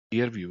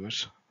Dear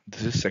viewers,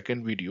 this is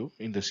second video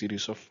in the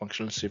series of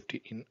functional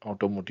safety in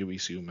automotive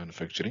ECU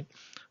manufacturing.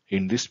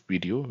 In this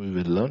video, we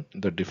will learn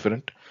the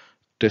different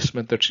test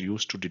methods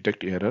used to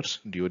detect errors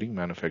during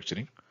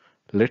manufacturing.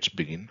 Let's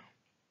begin.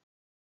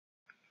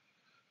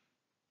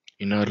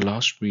 In our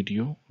last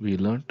video, we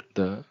learned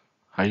the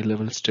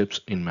high-level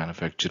steps in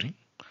manufacturing.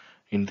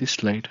 In this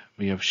slide,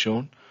 we have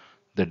shown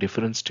the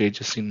different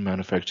stages in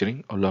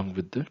manufacturing along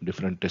with the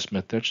different test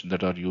methods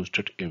that are used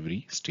at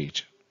every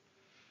stage.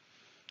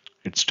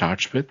 It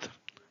starts with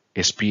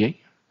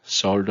SPI,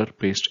 solder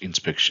paste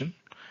inspection,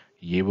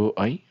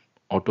 AOI,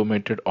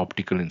 automated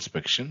optical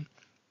inspection,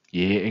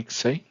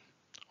 AXI,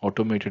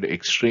 automated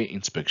X-ray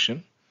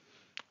inspection,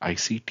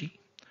 ICT,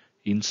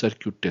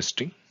 in-circuit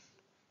testing.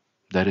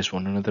 There is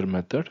one another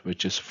method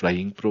which is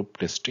flying probe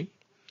testing,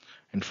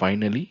 and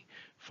finally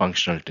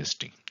functional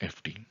testing,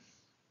 FT.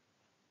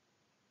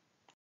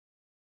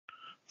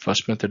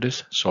 First method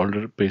is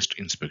solder paste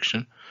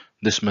inspection.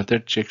 This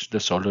method checks the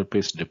solder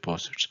paste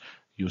deposits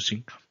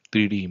using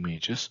 3D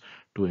images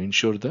to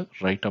ensure the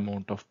right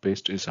amount of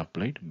paste is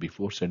applied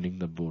before sending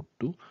the board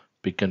to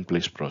pick and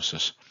place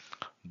process.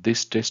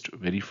 This test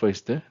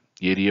verifies the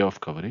area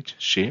of coverage,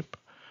 shape,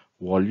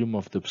 volume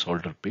of the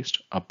solder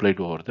paste applied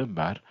over the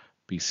bare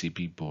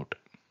PCB board.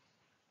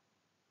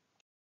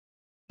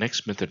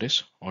 Next method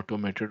is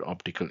automated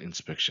optical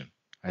inspection.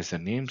 As the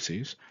name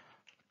says,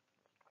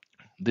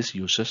 this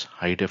uses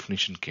high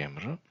definition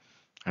camera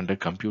and a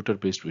computer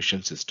based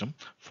vision system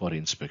for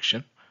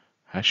inspection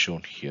as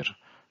shown here.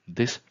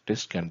 This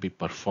test can be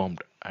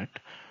performed at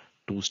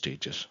two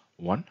stages.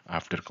 One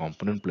after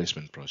component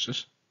placement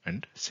process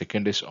and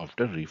second is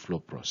after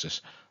reflow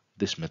process.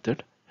 This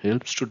method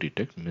helps to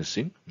detect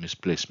missing,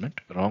 misplacement,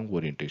 wrong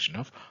orientation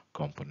of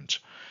components.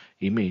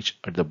 Image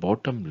at the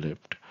bottom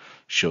left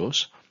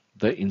shows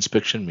the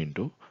inspection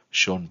window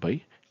shown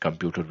by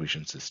computer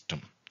vision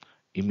system.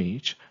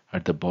 Image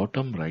at the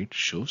bottom right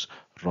shows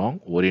wrong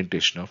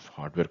orientation of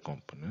hardware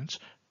components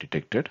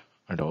detected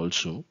and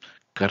also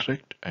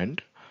correct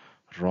and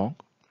wrong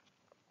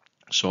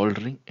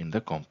soldering in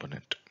the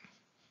component.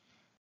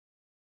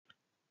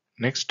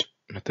 Next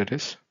method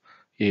is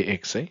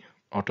AXI,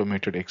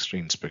 automated X-ray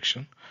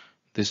inspection.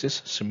 This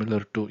is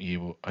similar to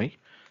AOI.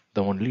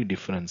 The only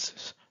difference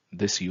is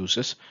this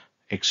uses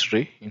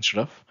X-ray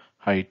instead of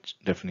high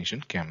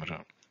definition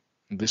camera.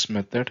 This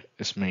method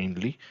is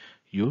mainly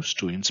used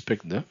to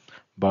inspect the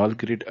ball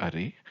grid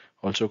array,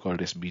 also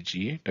called as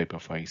BGA type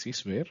of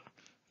ICs, where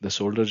the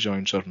solder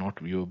joints are not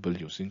viewable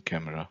using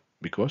camera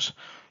because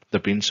the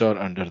pins are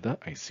under the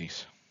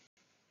ICs.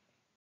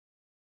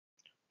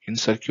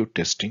 In-circuit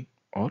testing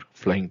or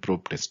flying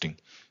probe testing.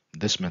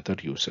 This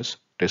method uses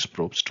test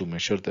probes to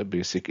measure the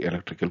basic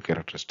electrical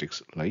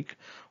characteristics like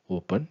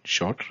open,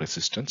 short,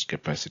 resistance,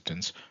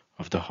 capacitance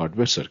of the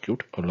hardware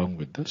circuit along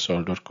with the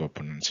solder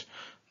components.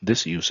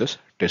 This uses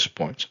test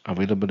points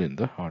available in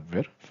the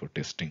hardware for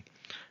testing.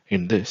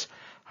 In this,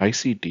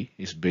 ICT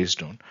is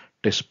based on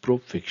test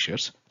probe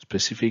fixtures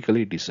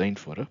specifically designed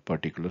for a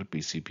particular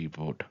PCB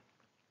board.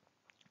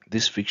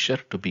 This fixture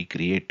to be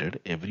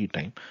created every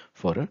time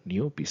for a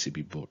new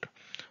PCB board.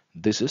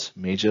 This is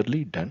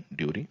majorly done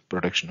during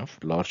production of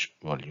large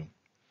volume.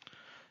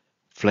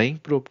 Flying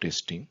probe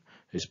testing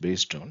is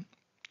based on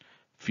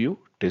few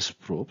test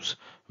probes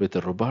with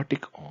a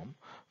robotic arm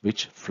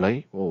which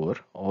fly over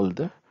all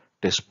the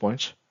test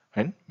points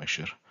and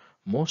measure.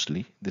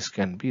 Mostly this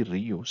can be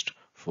reused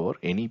for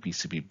any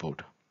PCB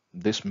board.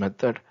 This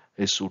method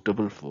is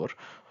suitable for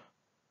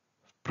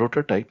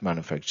prototype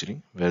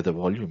manufacturing where the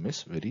volume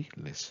is very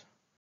less.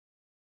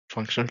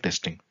 Functional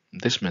testing.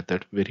 This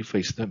method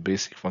verifies the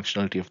basic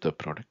functionality of the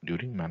product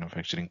during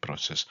manufacturing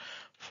process.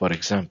 For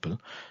example,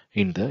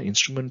 in the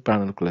instrument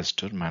panel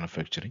cluster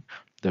manufacturing,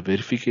 the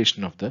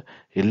verification of the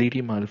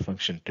LED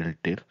malfunction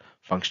telltale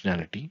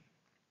functionality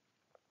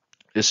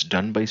is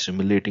done by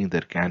simulating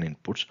their CAN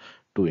inputs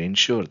to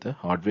ensure the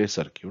hardware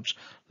circuits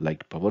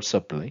like power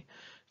supply,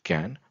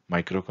 CAN,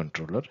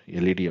 microcontroller,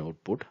 LED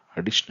output.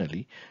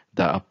 Additionally,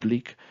 the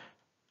uplink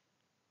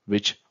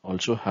which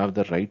also have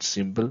the right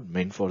symbol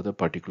meant for the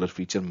particular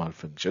feature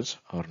malfunctions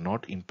are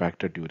not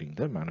impacted during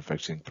the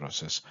manufacturing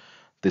process.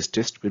 This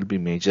test will be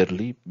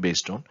majorly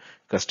based on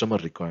customer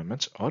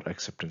requirements or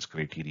acceptance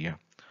criteria.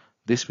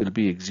 This will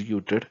be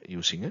executed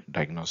using a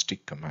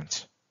diagnostic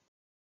commands.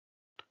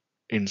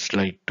 In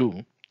slide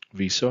 2,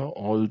 we saw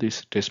all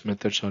these test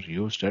methods are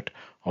used at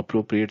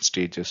appropriate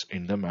stages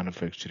in the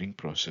manufacturing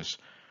process.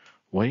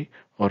 Why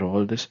are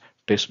all these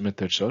test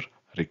methods are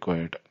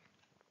required?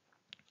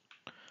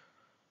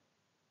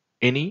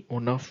 Any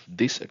one of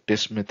these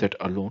test method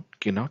alone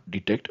cannot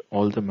detect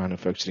all the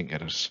manufacturing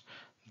errors.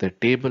 The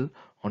table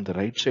on the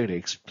right side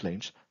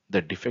explains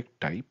the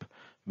defect type,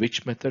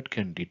 which method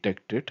can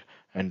detect it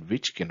and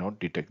which cannot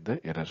detect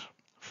the error.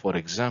 For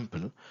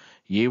example,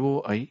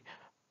 AOI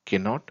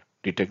cannot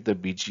detect the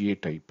BGA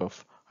type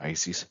of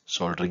IC's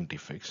soldering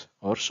defects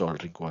or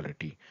soldering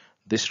quality.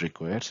 This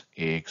requires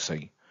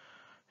AXI.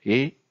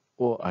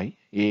 AOI,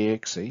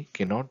 AXI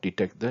cannot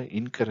detect the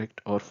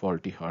incorrect or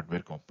faulty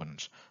hardware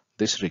components.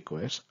 This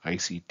requires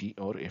ICT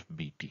or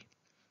FBT.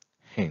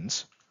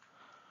 Hence,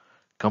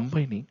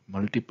 combining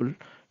multiple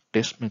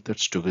test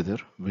methods together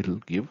will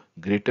give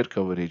greater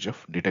coverage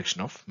of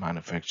detection of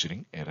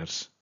manufacturing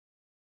errors.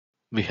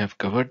 We have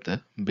covered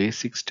the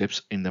basic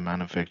steps in the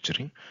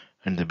manufacturing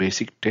and the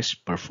basic tests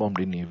performed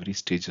in every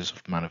stages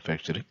of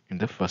manufacturing in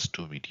the first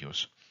two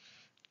videos.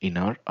 In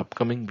our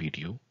upcoming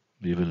video,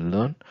 we will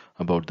learn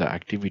about the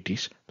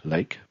activities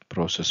like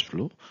process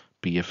flow,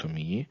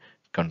 PFMEA,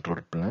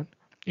 control plan,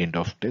 end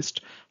of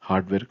test,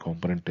 hardware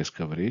component test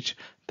coverage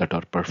that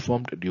are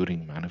performed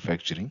during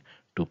manufacturing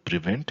to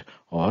prevent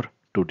or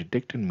to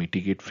detect and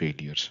mitigate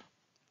failures.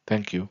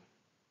 Thank you.